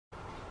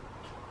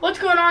What's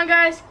going on,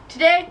 guys?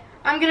 Today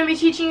I'm going to be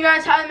teaching you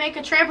guys how to make a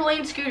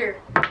trampoline scooter.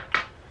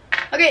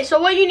 Okay, so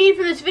what you need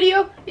for this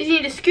video is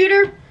you need a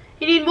scooter,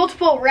 you need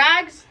multiple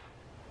rags,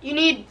 you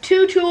need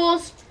 2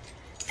 tools,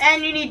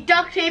 and you need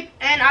duct tape,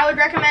 and I would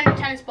recommend a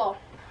tennis ball.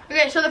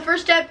 Okay, so the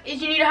first step is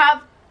you need to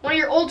have one of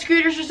your old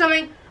scooters or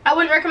something. I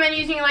wouldn't recommend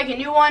using like a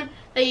new one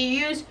that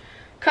you use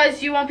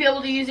because you won't be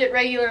able to use it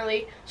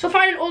regularly. So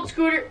find an old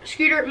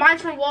scooter.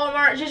 Mine's from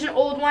Walmart, it's just an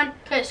old one.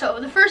 Okay, so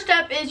the first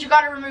step is you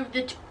got to remove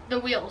the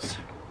wheels.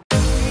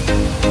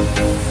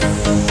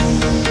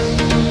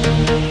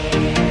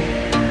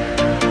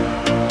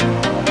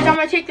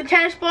 I'm going to take the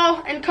tennis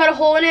ball and cut a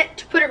hole in it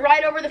to put it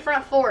right over the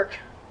front fork.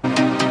 Okay,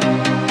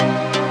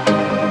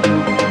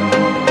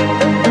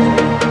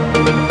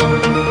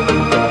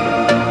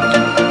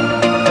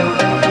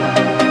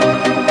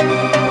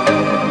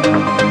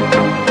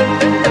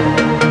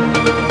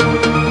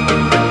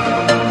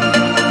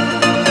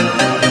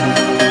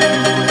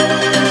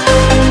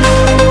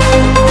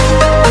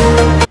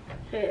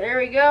 there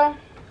we go.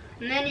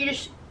 And then you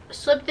just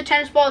slip the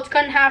tennis ball, it's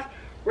cut in half,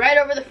 right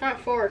over the front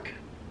fork.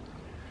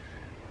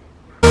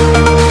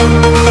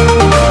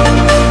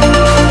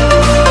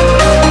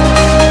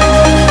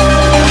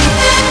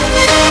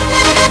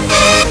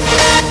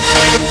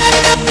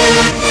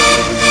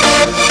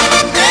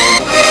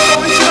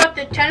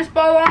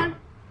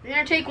 You're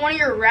going to take one of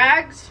your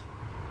rags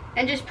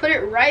and just put it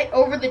right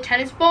over the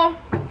tennis ball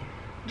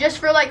just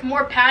for like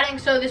more padding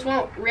so this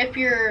won't rip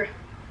your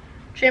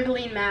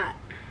trampoline mat.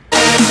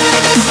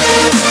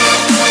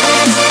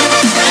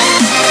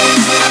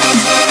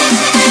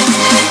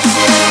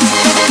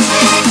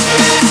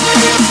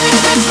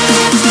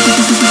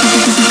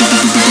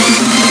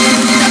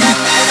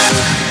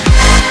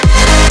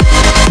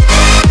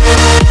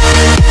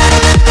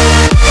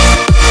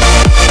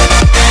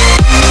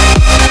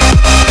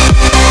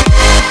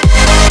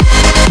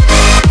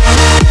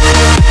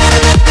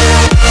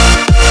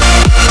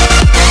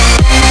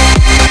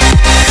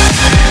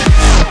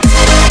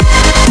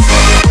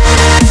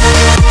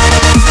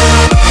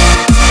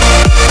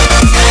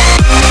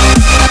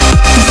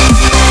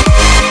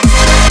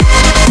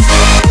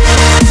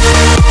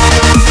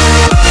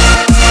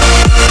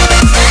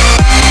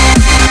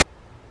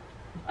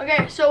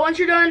 So once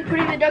you're done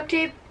putting the duct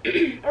tape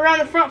around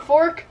the front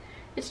fork,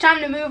 it's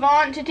time to move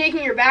on to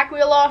taking your back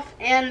wheel off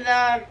and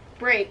the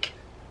brake.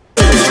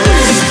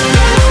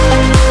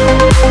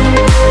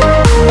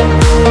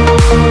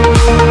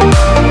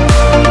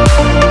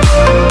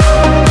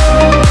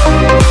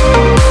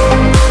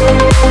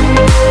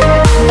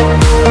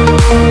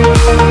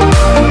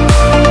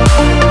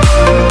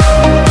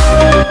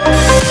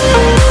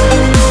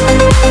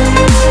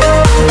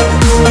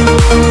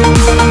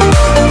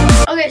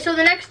 Okay, so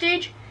the next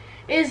stage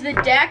is the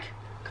deck,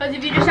 because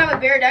if you just have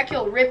a bare deck,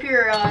 you'll rip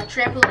your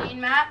trampoline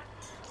mat.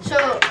 So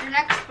your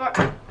next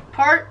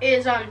part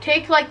is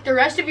take like the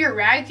rest of your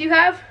rags you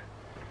have.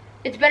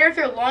 It's better if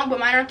they're long, but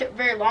mine aren't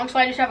very long, so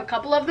I just have a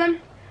couple of them.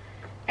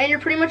 And you're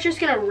pretty much just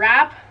going to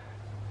wrap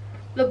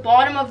the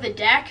bottom of the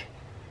deck,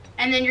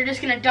 and then you're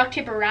just going to duct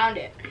tape around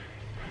it.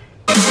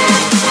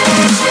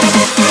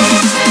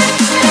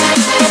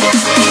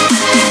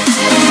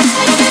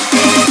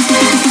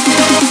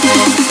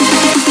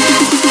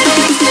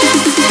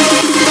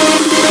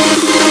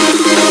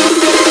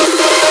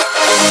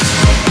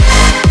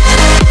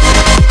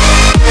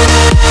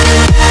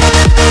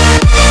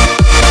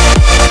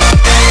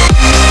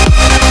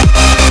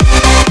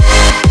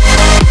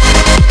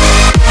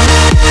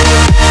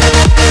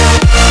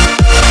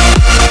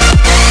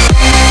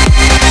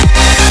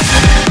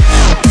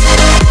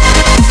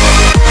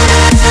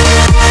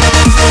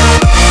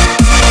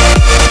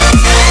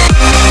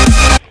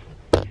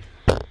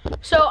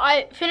 So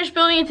I finished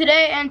building it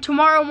today, and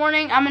tomorrow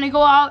morning I'm going to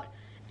go out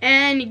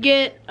and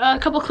get a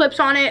couple clips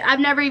on it.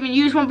 I've never even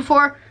used one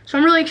before, so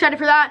I'm really excited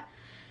for that.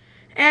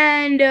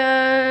 And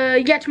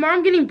yeah, tomorrow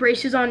I'm getting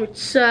braces on, which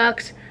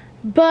sucks.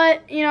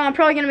 But, you know, I'm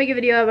probably going to make a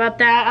video about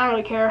that. I don't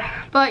really care.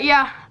 But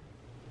yeah,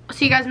 I'll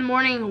see you guys in the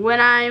morning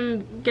when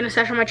I'm going to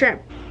session my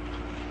tramp.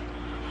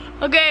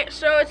 Okay,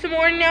 so it's the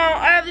morning now.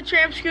 I have the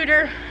tramp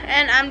scooter,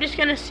 and I'm just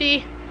going to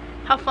see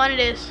how fun it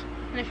is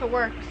and if it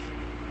works.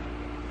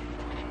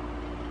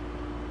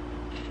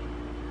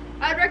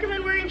 I'd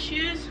recommend wearing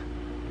shoes,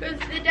 because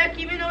the deck,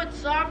 even though it's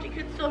soft, it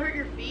could still hurt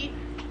your feet.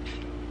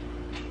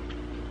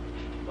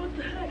 What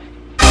the heck?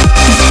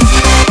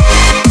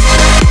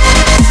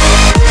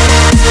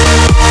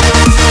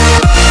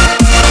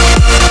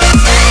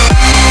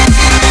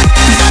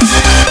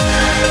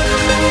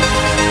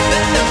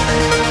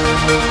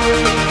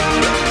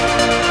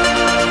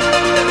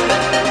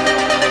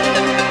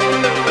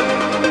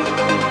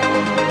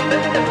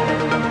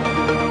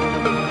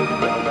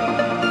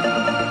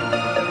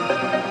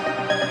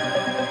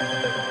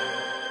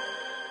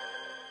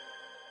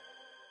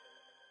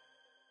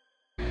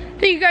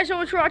 Thank you guys so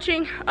much for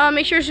watching.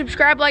 Make sure to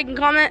subscribe, like, and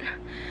comment.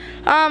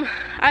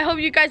 I hope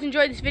you guys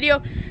enjoyed this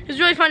video. It was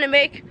really fun to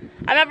make.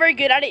 I'm not very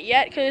good at it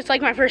yet because it's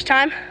like my first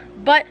time.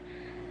 But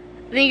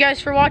thank you guys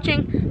for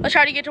watching. let's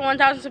try to get to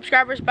 1,000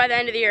 subscribers by the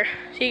end of the year.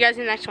 See you guys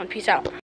in the next one. Peace out.